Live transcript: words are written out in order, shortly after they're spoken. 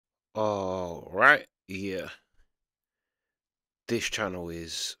Alright, yeah. This channel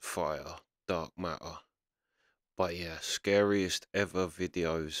is fire, dark matter. But yeah, scariest ever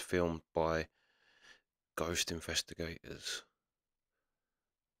videos filmed by ghost investigators.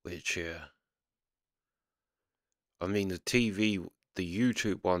 Which, yeah. I mean, the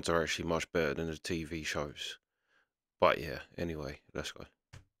YouTube ones are actually much better than the TV shows. But yeah, anyway, let's go.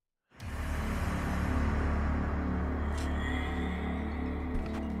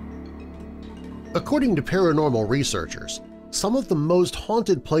 According to paranormal researchers, some of the most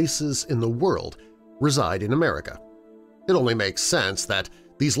haunted places in the world reside in America. It only makes sense that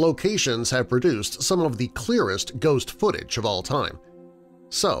these locations have produced some of the clearest ghost footage of all time.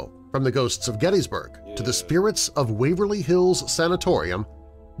 So, from the ghosts of Gettysburg to the spirits of Waverly Hills Sanatorium,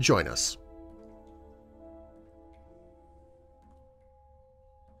 join us.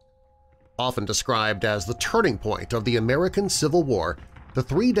 Often described as the turning point of the American Civil War, the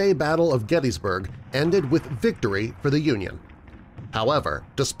three-day Battle of Gettysburg ended with victory for the Union. However,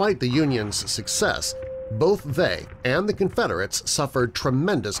 despite the Union's success, both they and the Confederates suffered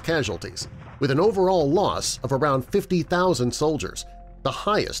tremendous casualties, with an overall loss of around 50,000 soldiers, the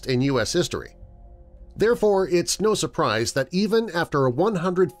highest in U.S. history. Therefore, it's no surprise that even after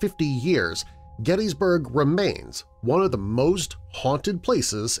 150 years, Gettysburg remains one of the most haunted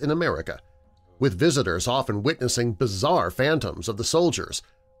places in America, with visitors often witnessing bizarre phantoms of the soldiers,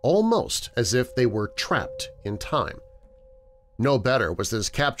 almost as if they were trapped in time. No better was this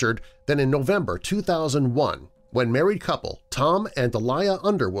captured than in November 2001 when married couple Tom and Delia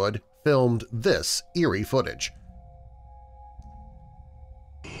Underwood filmed this eerie footage.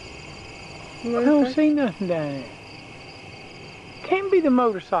 I don't see nothing down there. Can't be the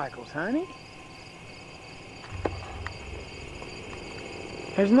motorcycles, honey.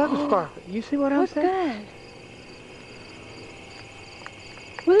 There's another sparkle. You see what I'm What's saying? that?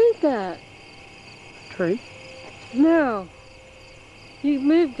 What is that? Tree. No. You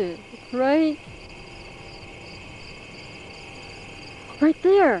moved it, right? Right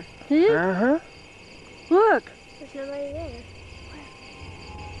there. See it? Uh-huh. Look. There's nobody there.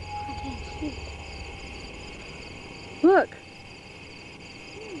 I can't see. Look.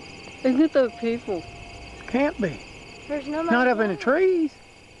 Isn't it those people? Can't be. There's nobody. Not up in the down trees.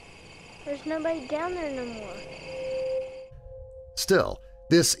 There's nobody down there no more. Still,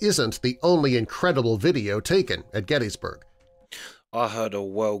 this isn't the only incredible video taken at Gettysburg. I heard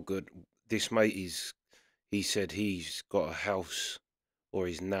this mate he said he's got a house, or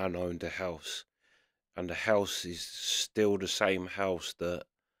he's now owned a house, and the house is still the same house that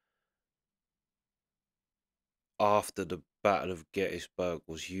after the Battle of Gettysburg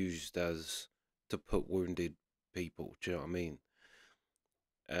was used as to put wounded people, do you know what I mean?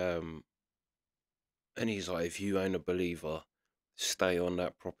 And he's like, if you ain't a believer, stay on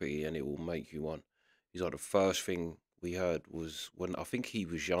that property and it will make you one. He's like, the first thing we heard was when I think he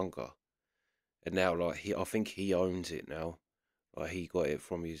was younger, and now I think he owns it now. Like he got it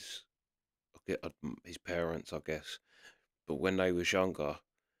from his parents, I guess. But when they was younger,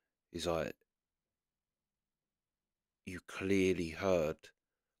 he's like, you clearly heard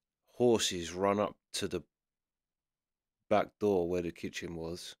horses run up to the back door where the kitchen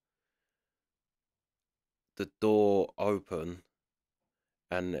was, the door open,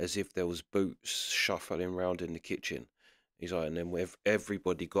 and as if there was boots shuffling around in the kitchen. He's like, and then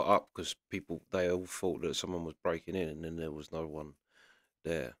everybody got up because they all thought that someone was breaking in, and then there was no one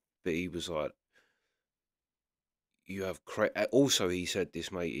there. But he was like, you have also, he said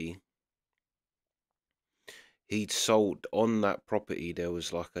this matey, he'd sold on that property. There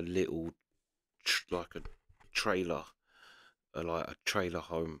was like a little, like a trailer, like a trailer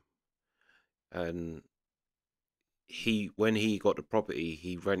home, and when he got the property,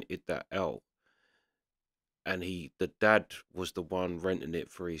 he rented that out, and the dad was the one renting it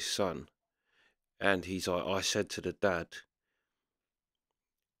for his son. And he's like, I said to the dad,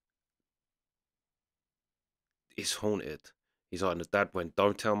 it's haunted. He's like, and the dad went,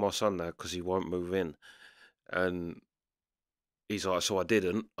 don't tell my son that because he won't move in. And he's like, so I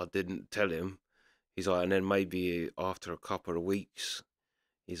didn't tell him. He's like, and then maybe after a couple of weeks,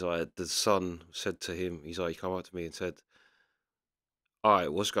 he's like, the son said to him, he's like, he came up to me and said, all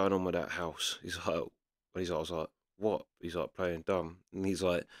right, what's going on with that house? He's like, I was like, what? He's like, playing dumb. And he's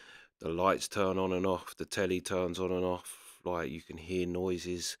like, the lights turn on and off, the telly turns on and off, like you can hear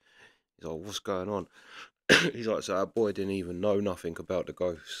noises. He's like, what's going on? He's like, so our boy didn't even know nothing about the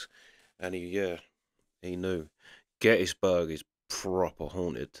ghosts. And he knew. Gettysburg is proper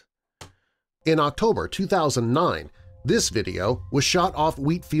haunted. In October 2009, this video was shot off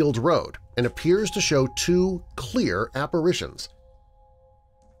Wheatfield Road and appears to show two clear apparitions.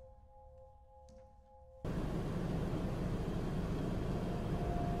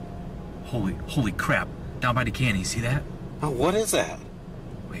 Holy crap. Down by the canyon, you see that? Oh, what is that?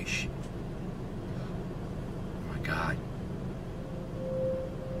 Wait, oh my God.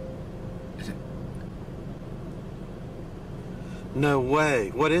 Is it? No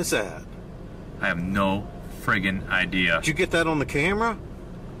way. What is that? I have no friggin' idea. Did you get that on the camera?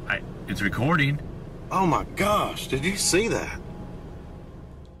 It's recording. Oh my gosh, did you see that?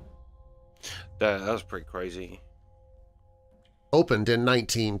 That was pretty crazy. Opened in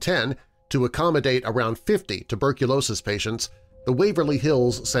 1910 to accommodate around 50 tuberculosis patients, the Waverly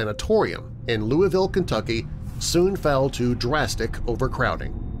Hills Sanatorium in Louisville, Kentucky soon fell to drastic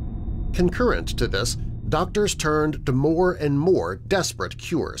overcrowding. Concurrent to this, doctors turned to more and more desperate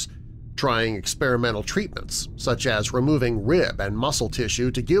cures, trying experimental treatments such as removing rib and muscle tissue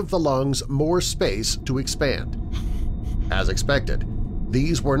to give the lungs more space to expand. As expected,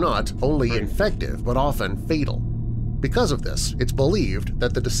 these were not only infective but often fatal. Because of this, it's believed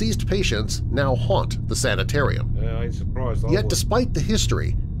that the deceased patients now haunt the sanitarium. Yeah, I ain't surprised. Yet despite the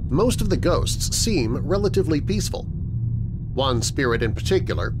history, most of the ghosts seem relatively peaceful. One spirit in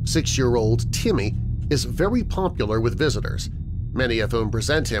particular, 6-year-old Timmy, is very popular with visitors, many of whom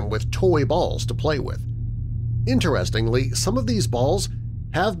present him with toy balls to play with. Interestingly, some of these balls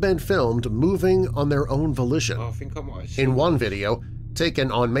have been filmed moving on their own volition. I think I might have seen In one video,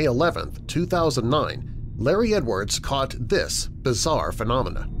 taken on May 11, 2009, Larry Edwards caught this bizarre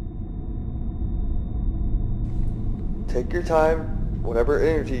phenomena. Take your time, whatever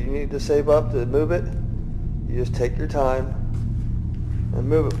energy you need to save up to move it, you just take your time and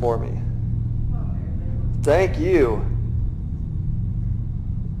move it for me. Thank you.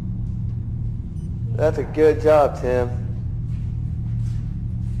 That's a good job, Tim.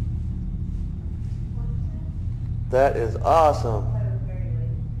 That is awesome.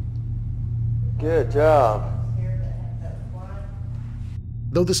 Good job.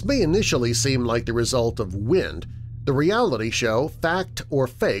 Though this may initially seem like the result of wind, the reality show Fact or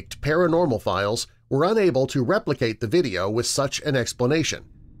Faked Paranormal Files were unable to replicate the video with such an explanation.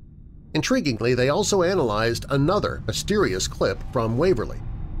 Intriguingly, they also analyzed another mysterious clip from Waverly,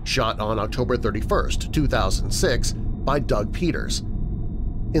 shot on October 31, 2006 by Doug Peters.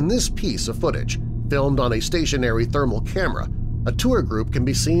 In this piece of footage, filmed on a stationary thermal camera, a tour group can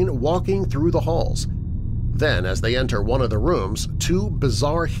be seen walking through the halls. Then, as they enter one of the rooms, two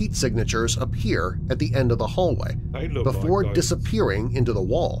bizarre heat signatures appear at the end of the hallway before disappearing into the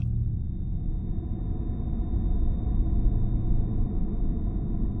wall.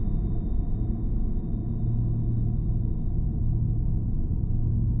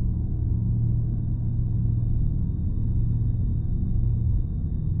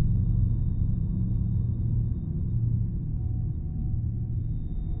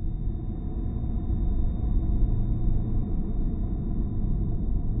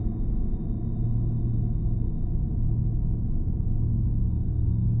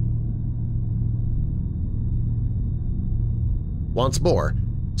 Once more,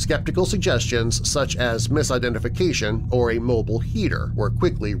 skeptical suggestions such as misidentification or a mobile heater were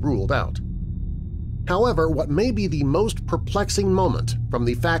quickly ruled out. However, what may be the most perplexing moment from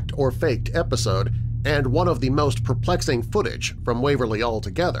the Fact or Faked episode and one of the most perplexing footage from Waverly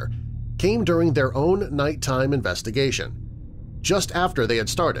altogether came during their own nighttime investigation. Just after they had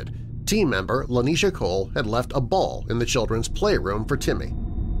started, team member Lanisha Cole had left a ball in the children's playroom for Timmy.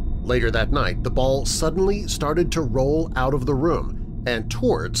 Later that night, the ball suddenly started to roll out of the room and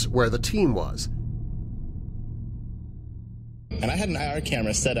towards where the team was. And I had an IR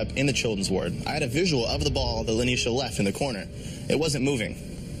camera set up in the children's ward. I had a visual of the ball that Lanisha left in the corner. It wasn't moving.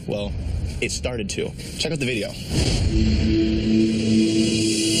 Well, it started to. Check out the video.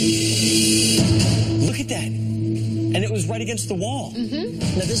 Look at that. And it was right against the wall. Mm-hmm.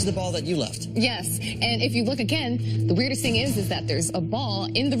 Now, this is the ball that you left. Yes, and if you look again, the weirdest thing is that there's a ball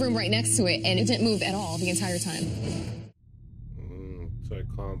in the room right next to it, and it didn't move at all the entire time. So it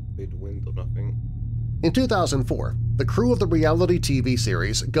can't be the wind or nothing. In 2004, the crew of the reality TV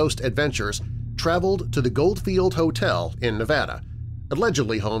series Ghost Adventures traveled to the Goldfield Hotel in Nevada,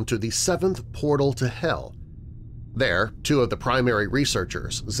 allegedly home to the seventh portal to hell. There, two of the primary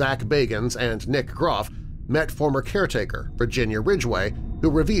researchers, Zach Bagans and Nick Groff, met former caretaker Virginia Ridgway, who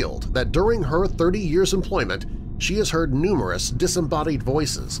revealed that during her 30 years' employment she has heard numerous disembodied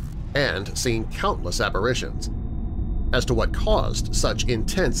voices and seen countless apparitions. As to what caused such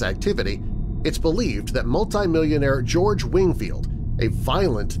intense activity, it's believed that multimillionaire George Wingfield, a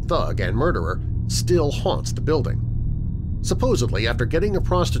violent thug and murderer, still haunts the building. Supposedly, after getting a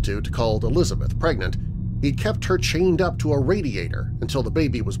prostitute called Elizabeth pregnant, he kept her chained up to a radiator until the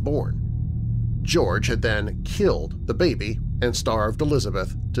baby was born. George had then killed the baby and starved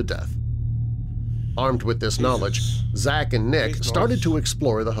Elizabeth to death. Armed with this knowledge, Zach and Nick started to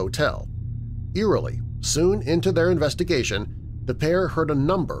explore the hotel. Eerily, soon into their investigation, the pair heard a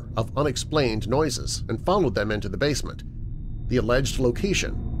number of unexplained noises and followed them into the basement, the alleged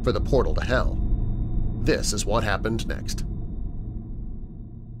location for the portal to hell. This is what happened next.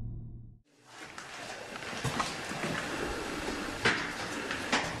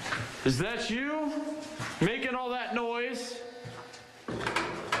 Is that you? Making all that noise?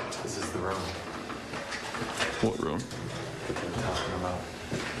 This is the room. What room? That they're talking about.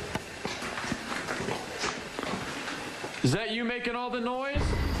 Is that you making all the noise?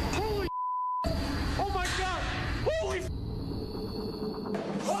 Holy oh my god! Holy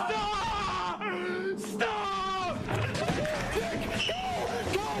stop! Stop!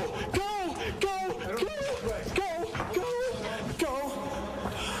 Go!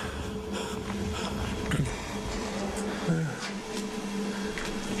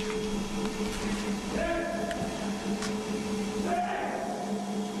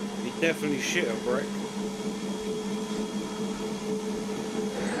 He definitely shit a brick.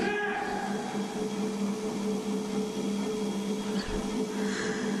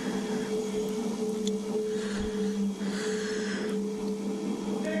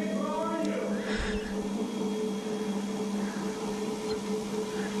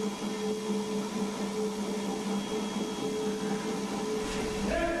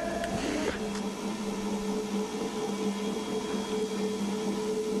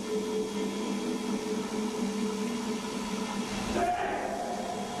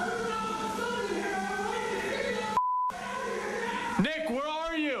 Nick, where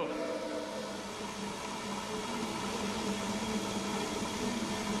are you?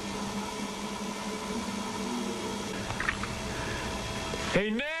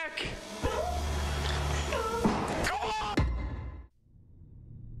 Hey, Nick!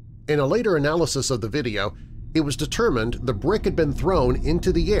 In a later analysis of the video, it was determined the brick had been thrown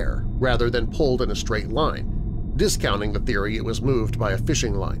into the air rather than pulled in a straight line, discounting the theory it was moved by a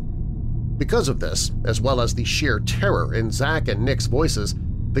fishing line. Because of this, as well as the sheer terror in Zach and Nick's voices,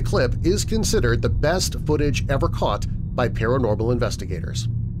 the clip is considered the best footage ever caught by paranormal investigators.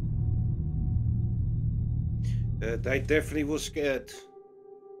 They definitely were scared.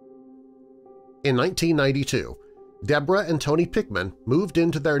 In 1992, Deborah and Tony Pickman moved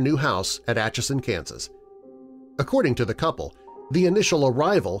into their new house at Atchison, Kansas. According to the couple, the initial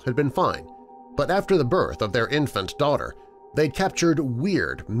arrival had been fine, but after the birth of their infant daughter, they'd captured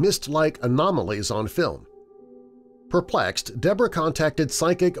weird, mist-like anomalies on film. Perplexed, Deborah contacted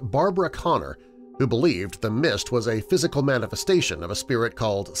psychic Barbara Connor, who believed the mist was a physical manifestation of a spirit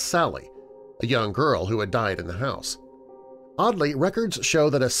called Sally, a young girl who had died in the house. Oddly, records show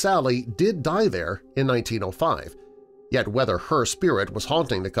that a Sally did die there in 1905, yet whether her spirit was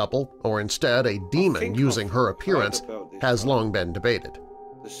haunting the couple or instead a demon using her appearance has long been debated.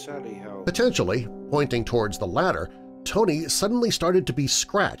 Potentially, pointing towards the latter, Tony suddenly started to be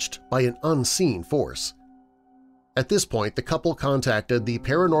scratched by an unseen force. At this point, the couple contacted the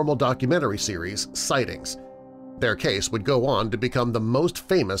paranormal documentary series Sightings. Their case would go on to become the most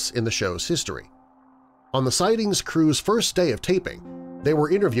famous in the show's history. On the Sightings crew's first day of taping, they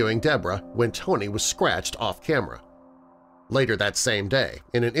were interviewing Deborah when Tony was scratched off camera. Later that same day,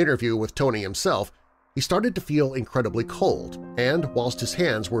 in an interview with Tony himself, he started to feel incredibly cold, and whilst his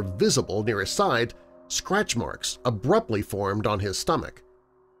hands were visible near his side, scratch marks abruptly formed on his stomach.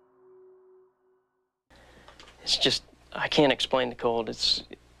 It's just, I can't explain the cold. It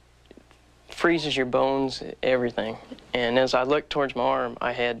freezes your bones, everything. And as I looked towards my arm,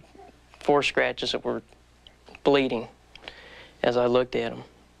 I had 4 scratches that were bleeding as I looked at them.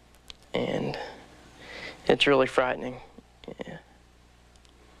 And it's really frightening. Yeah.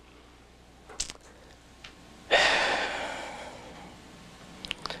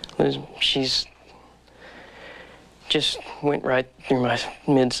 She's just went right through my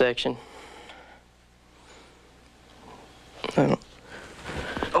midsection.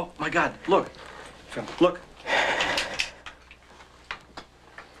 Oh my God, look. Look.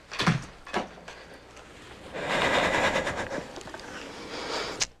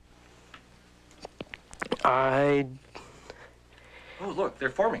 Oh, look, they're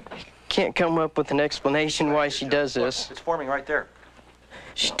forming. Can't come up with an explanation why she does Look, this. it's forming right there.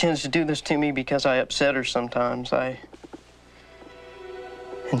 She tends to do this to me because I upset her sometimes. And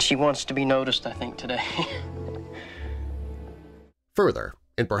she wants to be noticed, I think, today. Further,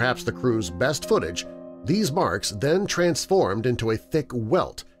 in perhaps the crew's best footage, these marks then transformed into a thick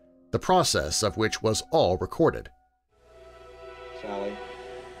welt, the process of which was all recorded. Sally,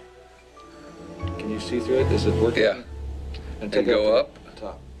 can you see through it? Is it working? Yeah. And And go up.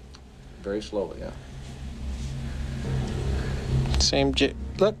 Top. Very slowly, yeah.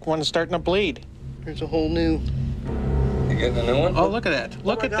 Look, one's starting to bleed. There's a whole new... You getting a new one? Oh, look at that.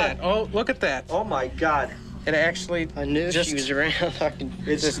 Look at that. Oh, look at that. Oh, my God. It actually I knew just... she was around.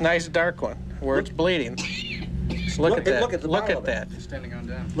 It's this nice dark one where it's bleeding. So look at that. Look at that. It's standing on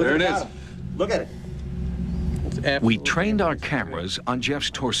down. There it is. Look at it. We trained our cameras on Jeff's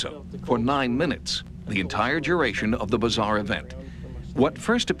torso for 9 minutes, the entire duration of the bizarre event. What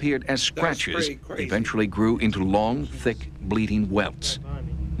first appeared as scratches eventually grew into long, thick, bleeding welts.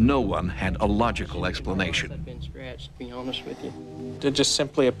 No one had a logical explanation. I've been scratched, to be honest with you. It just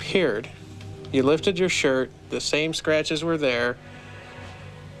simply appeared. You lifted your shirt, the same scratches were there.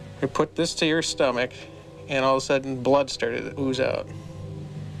 You put this to your stomach, and all of a sudden blood started to ooze out.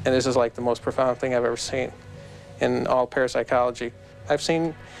 And this is like the most profound thing I've ever seen in all parapsychology. I've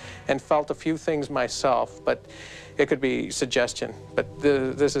seen and felt a few things myself, but it could be suggestion. But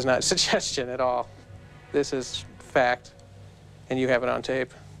this is not suggestion at all. This is fact, and you have it on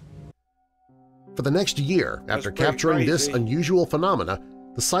tape. For the next year, after capturing this unusual phenomena,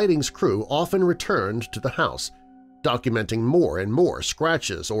 the sightings crew often returned to the house, documenting more and more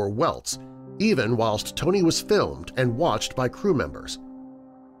scratches or welts, even whilst Tony was filmed and watched by crew members.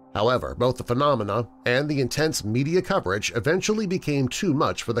 However, both the phenomena and the intense media coverage eventually became too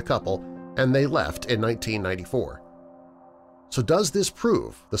much for the couple, and they left in 1994. So does this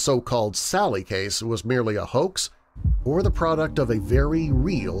prove the so-called Sally case was merely a hoax or the product of a very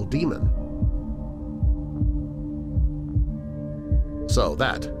real demon? So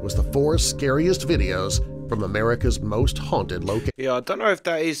that was the 4 scariest videos from America's most haunted location. Yeah, I don't know if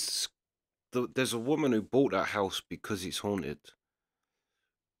that is... There's a woman who bought that house because it's haunted.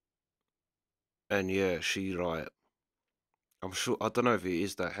 And yeah, she like... I'm sure... I don't know if it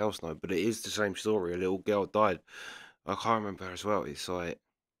is that house now, but it is the same story. A little girl died. I can't remember as well. It's like...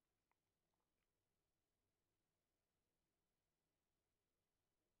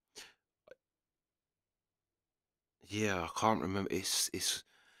 Yeah, I can't remember. It's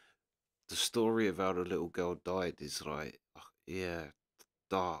the story of how the little girl died is like, yeah,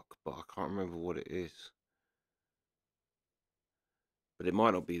 dark, but I can't remember what it is. But it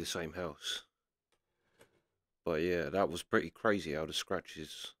might not be the same house. But yeah, that was pretty crazy how the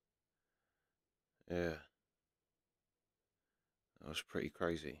scratches. Yeah. That was pretty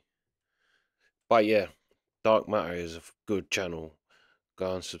crazy. But yeah, Dark Matter is a good channel.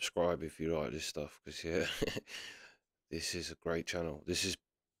 Go and subscribe if you like this stuff, because yeah, this is a great channel. This is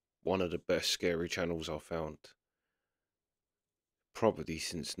one of the best scary channels I've found. Probably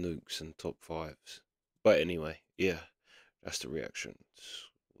since Nukes and Top 5s. But anyway, yeah, that's the reactions.